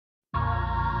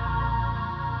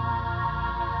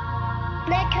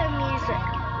Neko music.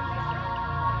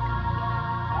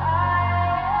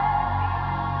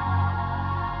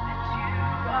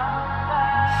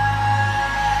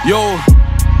 Yo,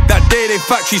 that day they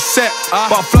factory set,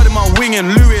 but I flooded my wing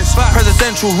in Lewes.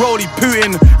 Presidential Roley,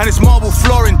 Putin, and it's marble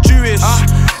flooring Jewish.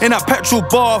 In that petrol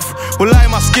bath, Walah,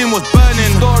 my skin was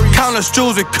burning. Countless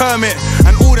jewels with Kermit,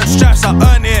 and all them straps I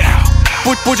earned it.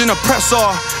 Budge in the presser,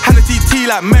 had a TT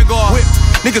like mega.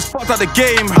 Niggas fucked out the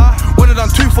game, when I done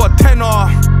 2 for a tenner.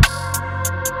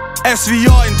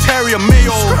 SVR interior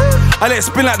mayo, I let it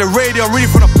spin like the radio, ready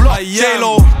for the block.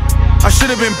 J-Lo, I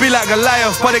should've been big like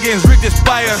Goliath, but the game's rigged, this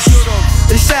bias.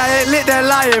 They say I ain't lit, they're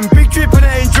lying. Big drip and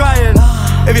it ain't drying.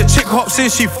 If your chick hops in,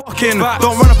 she fucking.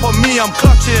 Don't run up on me, I'm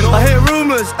clutching. I hear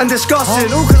rumours and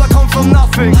discussing, all cause I come from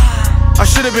nothing. I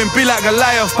should've been big like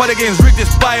Goliath, but the game's rigged, this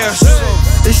bias.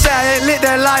 They say I ain't lit,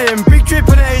 they're lying. Big drip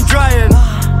and it ain't drying.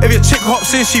 If your chick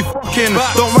hops in, she fucking.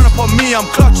 Don't run up on me, I'm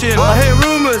clutching. I hear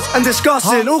rumours and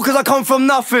discussing, all cause I come from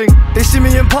nothing. They see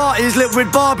me in parties lit with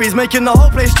barbies, making the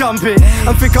whole place jumpy.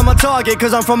 And think I'm a target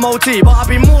cause I'm from OT, but I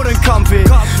be more than comfy.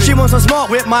 She wants a smart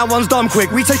whip, my one's dumb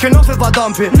quick. We taking off if I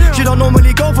dump it. She don't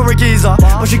normally go for a geezer,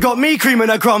 but she got me creaming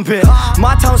her crumpet.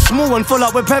 My town's small and full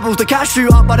up with pebbles, the cat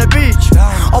shoot up by the beach.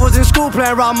 I was in school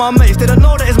playing around my mates, didn't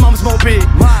know that his mum smoked beat.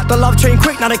 The love chain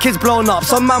quick, now the kid's blown up.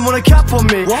 Some man want a cap on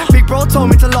me. Big bro told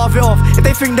me to laugh it off. If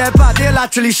they think they're bad, they'll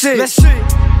actually see. Let's see.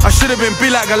 I should've been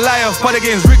big like Goliath, but the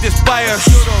game's rigged, this bias.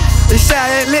 They say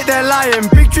I ain't lit, they're lying.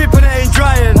 Big drip and it ain't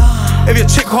drying. If your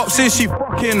chick hops in, she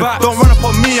fucking. Don't run up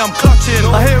on me, I'm clutching.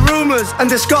 I hear rumours and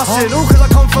discussing, all cause I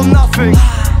come from nothing.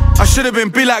 I should've been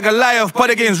big like Goliath, but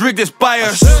the game's rigged, this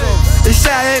bias. They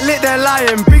say I ain't lit, they're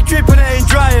lying. Big drip and it ain't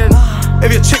drying.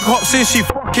 If your chick hops in, she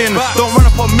fucking. Don't run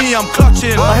up on me, I'm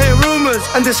clutching. I hear rumours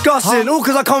and discussing, all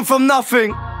cause I come from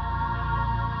nothing.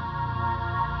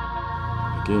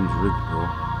 The game's rigged, bro.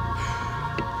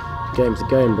 The game's a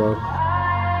game, bro.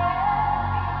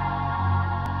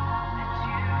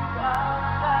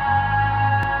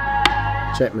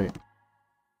 Checkmate.